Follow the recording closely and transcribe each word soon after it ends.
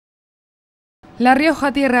La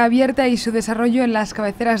Rioja, tierra abierta y su desarrollo en las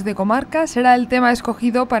cabeceras de comarca será el tema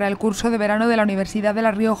escogido para el curso de verano de la Universidad de La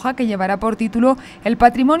Rioja, que llevará por título el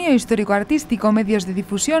Patrimonio Histórico-Artístico, Medios de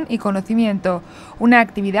Difusión y Conocimiento, una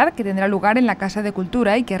actividad que tendrá lugar en la Casa de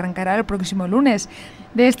Cultura y que arrancará el próximo lunes.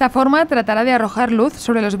 De esta forma tratará de arrojar luz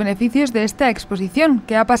sobre los beneficios de esta exposición,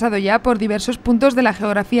 que ha pasado ya por diversos puntos de la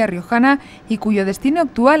geografía riojana y cuyo destino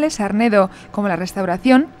actual es Arnedo, como la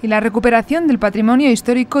restauración y la recuperación del patrimonio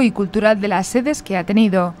histórico y cultural de las sedes que ha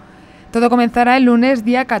tenido. Todo comenzará el lunes,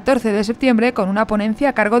 día 14 de septiembre, con una ponencia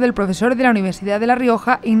a cargo del profesor de la Universidad de La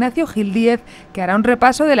Rioja, Ignacio Gil Díez, que hará un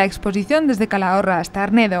repaso de la exposición desde Calahorra hasta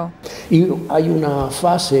Arnedo. Y hay una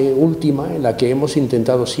fase última en la que hemos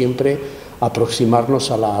intentado siempre aproximarnos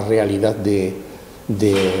a la realidad de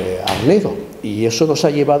Arnedo, y eso nos ha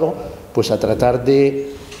llevado pues a tratar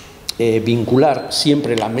de vincular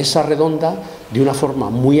siempre la mesa redonda de una forma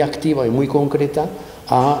muy activa y muy concreta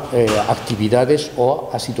a actividades o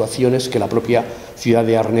a situaciones que la propia ciudad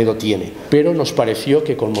de Arnedo tiene. Pero nos pareció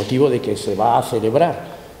que con motivo de que se va a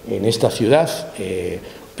celebrar en esta ciudad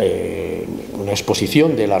una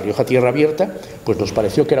exposición de La Rioja Tierra Abierta, pues nos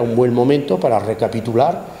pareció que era un buen momento para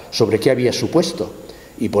recapitular sobre qué había supuesto.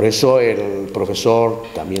 Y por eso el profesor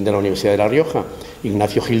también de la Universidad de La Rioja,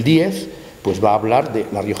 Ignacio Gil Díez, pues va a hablar de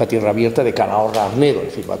La Rioja Tierra Abierta de Calahorra a Arnedo, es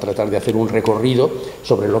decir, va a tratar de hacer un recorrido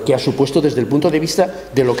sobre lo que ha supuesto desde el punto de vista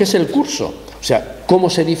de lo que es el curso, o sea, cómo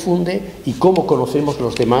se difunde y cómo conocemos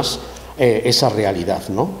los demás esa realidad,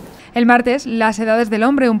 ¿no? El martes, Las edades del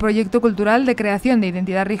hombre, un proyecto cultural de creación de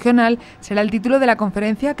identidad regional, será el título de la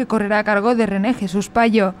conferencia que correrá a cargo de René Jesús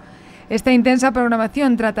Payo. Esta intensa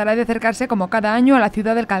programación tratará de acercarse como cada año a la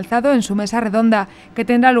ciudad del calzado en su mesa redonda, que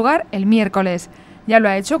tendrá lugar el miércoles. Ya lo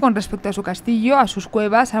ha hecho con respecto a su castillo, a sus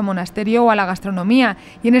cuevas, al monasterio o a la gastronomía,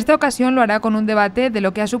 y en esta ocasión lo hará con un debate de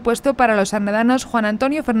lo que ha supuesto para los arnedanos Juan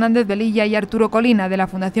Antonio Fernández Velilla y Arturo Colina, de la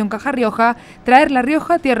Fundación Caja Rioja, traer La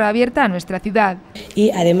Rioja Tierra Abierta a nuestra ciudad.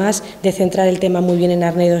 Y además de centrar el tema muy bien en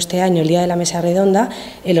Arnedo este año, el día de la mesa redonda,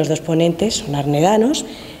 los dos ponentes son arnedanos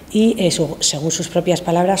y, según sus propias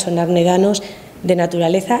palabras, son arnedanos de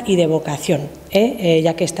naturaleza y de vocación,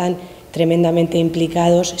 ya que están tremendamente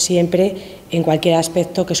implicados siempre en cualquier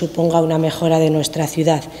aspecto que suponga una mejora de nuestra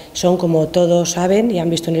ciudad. Son, como todos saben y han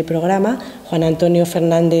visto en el programa, Juan Antonio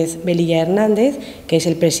Fernández Velilla Hernández, que es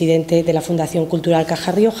el presidente de la Fundación Cultural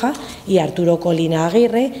Caja Rioja, y Arturo Colina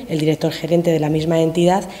Aguirre, el director gerente de la misma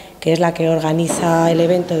entidad, que es la que organiza el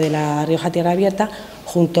evento de La Rioja Tierra Abierta,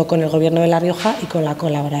 junto con el Gobierno de La Rioja y con la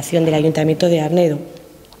colaboración del Ayuntamiento de Arnedo.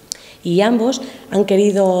 Y ambos han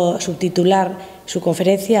querido subtitular su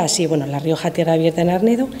conferencia así, La Rioja Tierra Abierta en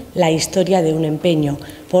Arnedo, la historia de un empeño,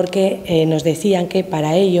 porque nos decían que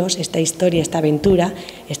para ellos esta historia, esta aventura,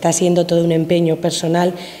 está siendo todo un empeño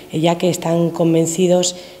personal, ya que están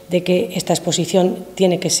convencidos de que esta exposición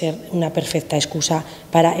tiene que ser una perfecta excusa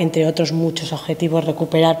para, entre otros muchos objetivos,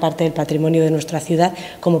 recuperar parte del patrimonio de nuestra ciudad,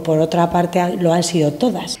 como por otra parte lo han sido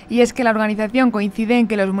todas. Y es que la organización coincide en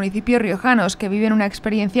que los municipios riojanos que viven una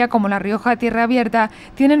experiencia como La Rioja Tierra Abierta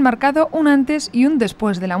tienen marcado un antes y un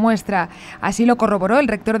después de la muestra. Así lo corroboró el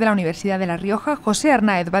rector de la Universidad de La Rioja, José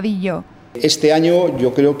Arnedo Vadillo. Este año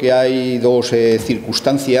yo creo que hay dos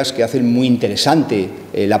circunstancias que hacen muy interesante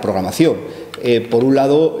la programación. Por un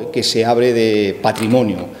lado, que se abre de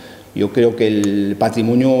patrimonio. Yo creo que el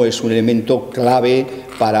patrimonio es un elemento clave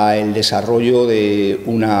para el desarrollo de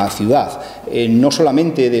una ciudad, no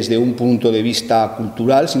solamente desde un punto de vista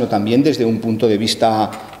cultural, sino también desde un punto de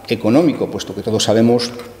vista económico, puesto que todos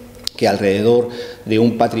sabemos que alrededor de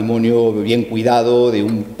un patrimonio bien cuidado, de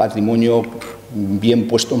un patrimonio bien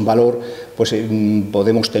puesto en valor, pues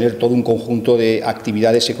podemos tener todo un conjunto de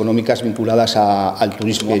actividades económicas vinculadas al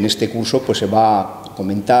turismo. En este curso pues se va a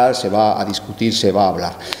comentar, se va a discutir, se va a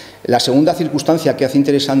hablar. La segunda circunstancia que hace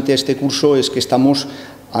interesante este curso es que estamos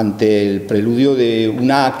ante el preludio de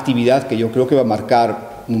una actividad que yo creo que va a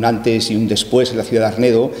marcar un antes y un después en la ciudad de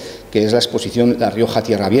Arnedo, que es la exposición La Rioja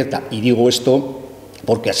Tierra Abierta. Y digo esto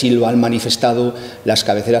porque así lo han manifestado las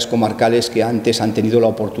cabeceras comarcales que antes han tenido la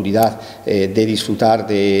oportunidad de disfrutar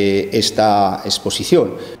de esta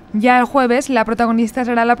exposición. Ya el jueves, la protagonista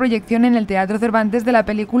será la proyección en el Teatro Cervantes de la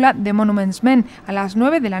película The Monuments Men a las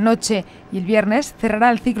 9 de la noche, y el viernes cerrará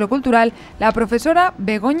el ciclo cultural la profesora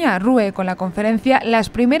Begoña Arrue con la conferencia Las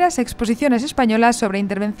primeras exposiciones españolas sobre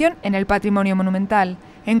intervención en el patrimonio monumental.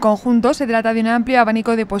 En conjunto, se trata de un amplio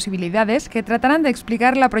abanico de posibilidades que tratarán de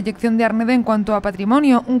explicar la proyección de Arnedo en cuanto a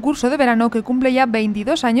patrimonio, un curso de verano que cumple ya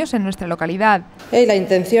 22 años en nuestra localidad. La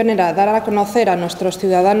intención era dar a conocer a nuestros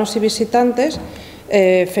ciudadanos y visitantes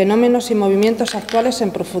fenómenos y movimientos actuales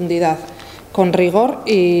en profundidad, con rigor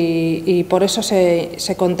y por eso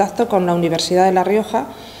se contactó con la Universidad de La Rioja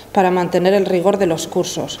para mantener el rigor de los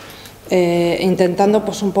cursos, intentando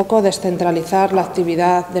pues un poco descentralizar la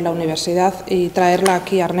actividad de la universidad y traerla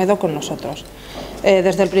aquí a Arnedo con nosotros.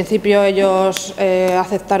 Desde el principio ellos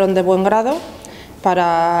aceptaron de buen grado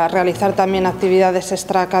para realizar también actividades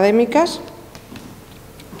extraacadémicas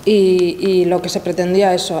y lo que se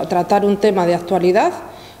pretendía es eso, tratar un tema de actualidad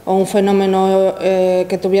o un fenómeno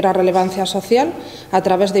que tuviera relevancia social a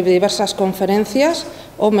través de diversas conferencias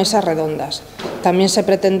o mesas redondas. También se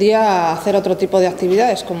pretendía hacer otro tipo de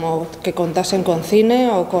actividades, como que contasen con cine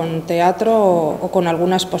o con teatro o con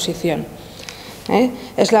alguna exposición.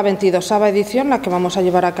 Es la 22ª edición la que vamos a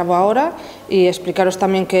llevar a cabo ahora y explicaros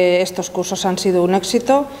también que estos cursos han sido un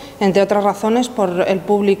éxito, entre otras razones por el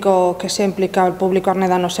público que se ha implicado, el público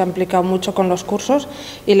arnedano se ha implicado mucho con los cursos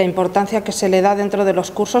y la importancia que se le da dentro de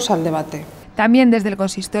los cursos al debate. También desde el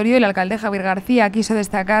consistorio, el alcalde Javier García quiso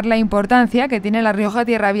destacar la importancia que tiene La Rioja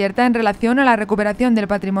Tierra Abierta en relación a la recuperación del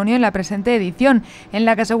patrimonio en la presente edición, en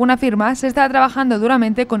la que, según afirma, se está trabajando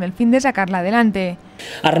duramente con el fin de sacarla adelante.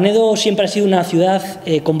 Arnedo siempre ha sido una ciudad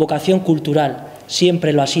con vocación cultural.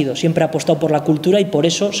 Siempre lo ha sido, siempre ha apostado por la cultura y por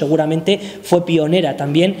eso seguramente fue pionera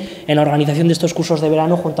también en la organización de estos cursos de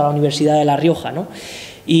verano junto a la Universidad de La Rioja, ¿no?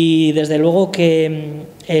 Y desde luego que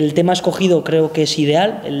el tema escogido creo que es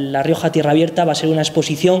ideal. La Rioja Tierra Abierta va a ser una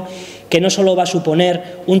exposición que no solo va a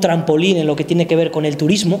suponer un trampolín en lo que tiene que ver con el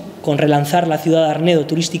turismo, con relanzar la ciudad de Arnedo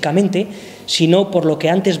turísticamente, sino por lo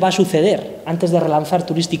que antes va a suceder, antes de relanzar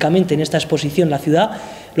turísticamente en esta exposición la ciudad,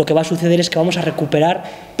 lo que va a suceder es que vamos a recuperar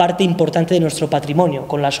parte importante de nuestro patrimonio,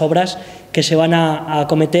 con las obras que se van a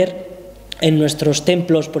acometer en nuestros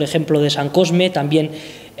templos, por ejemplo, de San Cosme, también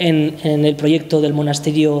en el proyecto del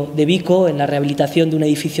monasterio de Vico, en la rehabilitación de un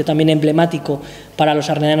edificio también emblemático para los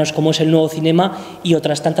arnedanos como es el nuevo cinema y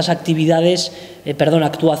otras tantas actuaciones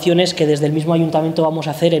que desde el mismo ayuntamiento vamos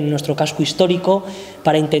a hacer en nuestro casco histórico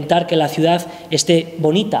para intentar que la ciudad esté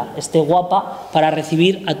bonita, esté guapa, para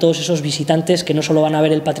recibir a todos esos visitantes que no solo van a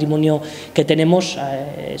ver el patrimonio que tenemos,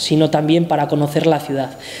 sino también para conocer la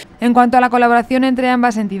ciudad. En cuanto a la colaboración entre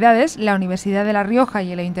ambas entidades, la Universidad de La Rioja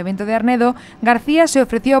y el Ayuntamiento de Arnedo, García se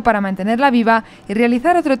ofreció para mantenerla viva y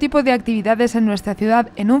realizar otro tipo de actividades en nuestra ciudad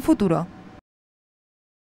en un futuro.